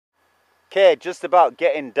Okay, just about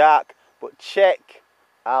getting dark, but check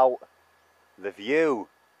out the view.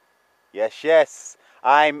 Yes, yes.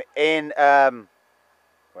 I'm in, where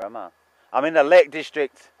am I? I'm in the Lake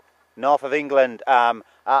District, north of England, at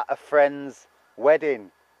a friend's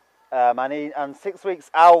wedding. And 6 weeks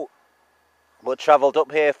out, but travelled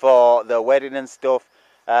up here for the wedding and stuff.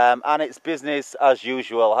 And it's business as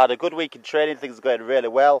usual. Had a good week in training, things are going really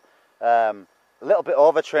well. A little bit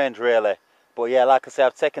overtrained really. But yeah, like I say,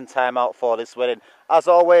 I've taken time out for this wedding. As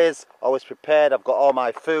always prepared. I've got all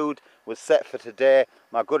my food, was set for today.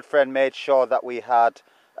 My good friend made sure that we had,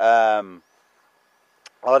 or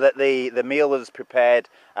that the meal was prepared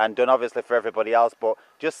and done obviously for everybody else. But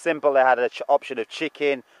just simple, they had an option of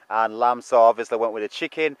chicken and lamb, so obviously I went with the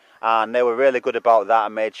chicken. And they were really good about that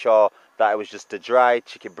and made sure that it was just a dry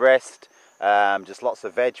chicken breast. Just lots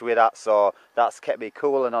of veg with that, so that's kept me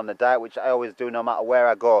cool and on the diet, which I always do no matter where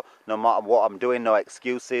I go, no matter what I'm doing, no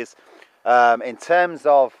excuses. In terms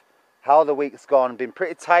of how the week's gone, been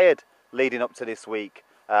pretty tired leading up to this week.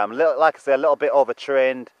 Like I say, a little bit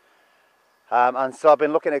overtrained. And so I've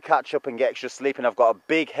been looking to catch up and get extra sleep, and I've got a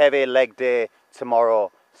big heavy leg day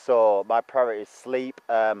tomorrow, so my priority is sleep.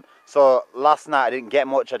 So last night I didn't get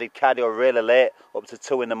much. I did cardio really late, up to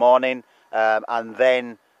 2 in the morning, and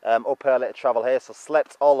then up early to travel here, so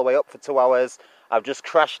slept all the way up for 2 hours. I've just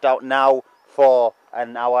crashed out now for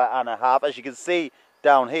an hour and a half. As you can see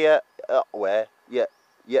down here,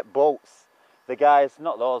 boats. The guys,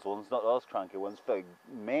 not those ones, not those cranky ones, for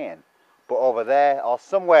Maine, but over there or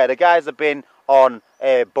somewhere, the guys have been on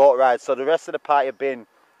a boat ride. So the rest of the party have been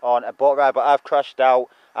on a boat ride, but I've crashed out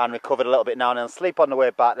and recovered a little bit now, and then sleep on the way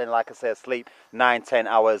back. Then, like I say, sleep 9-10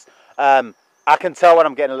 hours. I can tell when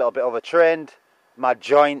I'm getting a little bit overtrained. My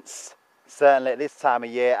joints, certainly at this time of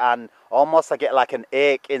year, and almost I get like an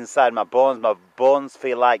ache inside my bones. My bones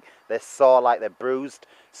feel like they're sore, like they're bruised.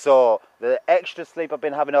 So the extra sleep I've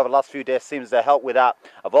been having over the last few days seems to help with that.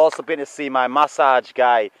 I've also been to see my massage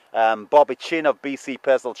guy, Bobby Chin of BC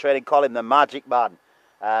Personal Training, call him the Magic Man.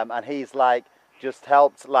 And he's like just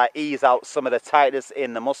helped like ease out some of the tightness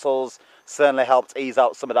in the muscles, certainly helped ease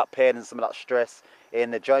out some of that pain and some of that stress in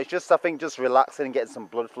the joints. I think just relaxing and getting some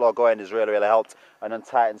blood flow going has really helped, and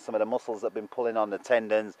untighten some of the muscles that have been pulling on the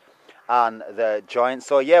tendons and the joints.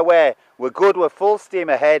 So yeah, we're good. We're full steam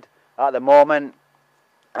ahead at the moment.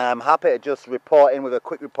 I'm happy to just report in with a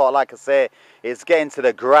quick report. Like I say, it's getting to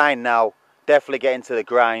the grind now. Definitely getting to the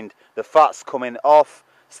grind. The fat's coming off.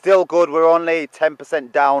 Still good. We're only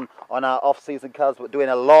 10% down on our off-season carbs, but doing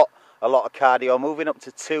a lot of cardio, moving up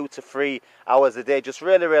to 2 to 3 hours a day. Just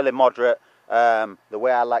really moderate. The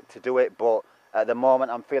way I like to do it, but at the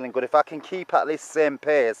moment I'm feeling good. If I can keep at this same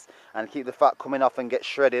pace and keep the fat coming off and get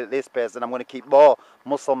shredded at this pace, then I'm going to keep more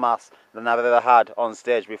muscle mass than I've ever had on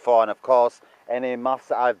stage before. And of course, any mass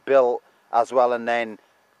that I've built as well, and then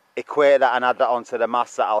equate that and add that onto the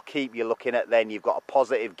mass that I'll keep, you're looking at then you've got a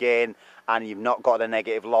positive gain and you've not got a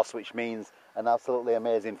negative loss, which means an absolutely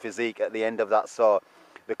amazing physique at the end of that. So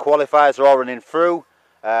the qualifiers are all running through.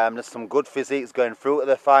 There's some good physiques going through to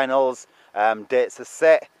the finals. Dates are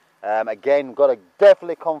set. Again, got to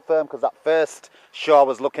definitely confirm, because that first show I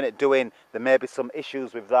was looking at doing, there may be some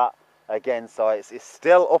issues with that again, so it's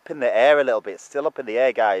still up in the air a little bit. Still up in the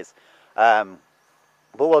air, guys. But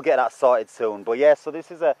we'll get that sorted soon. But yeah, so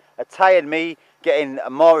this is a tired me getting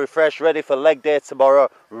more refreshed, ready for leg day tomorrow.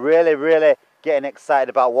 Really getting excited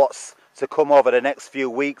about what's to come over the next few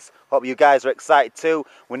weeks. Hope you guys are excited too.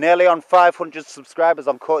 We're nearly on 500 subscribers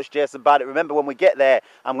on Coach Jason Barnett. Remember, when we get there,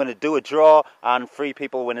 I'm going to do a draw and 3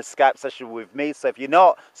 people win a Skype session with me. So if you're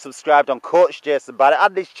not subscribed on Coach Jason Barnett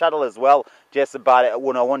and this channel as well, Jason Barnett at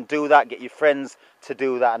 101, do that. Get your friends to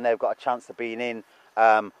do that, and they've got a chance of being in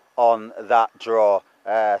on that draw.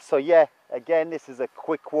 So yeah, again, this is a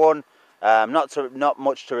quick one. Not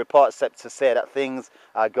much to report, except to say that things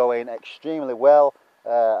are going extremely well.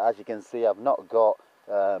 As you can see, I've not got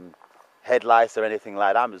head lice or anything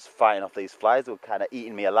like that. I'm just fighting off these flies. They're kind of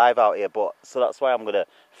eating me alive out here. But so that's why I'm going to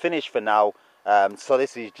finish for now. So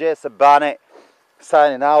this is Jason Barnett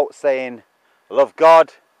signing out, saying I love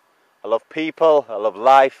God, I love people, I love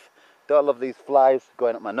life. Don't love these flies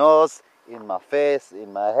going up my nose, in my face,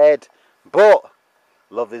 in my head. But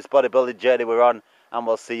love this bodybuilding journey we're on, and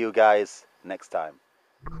we'll see you guys next time.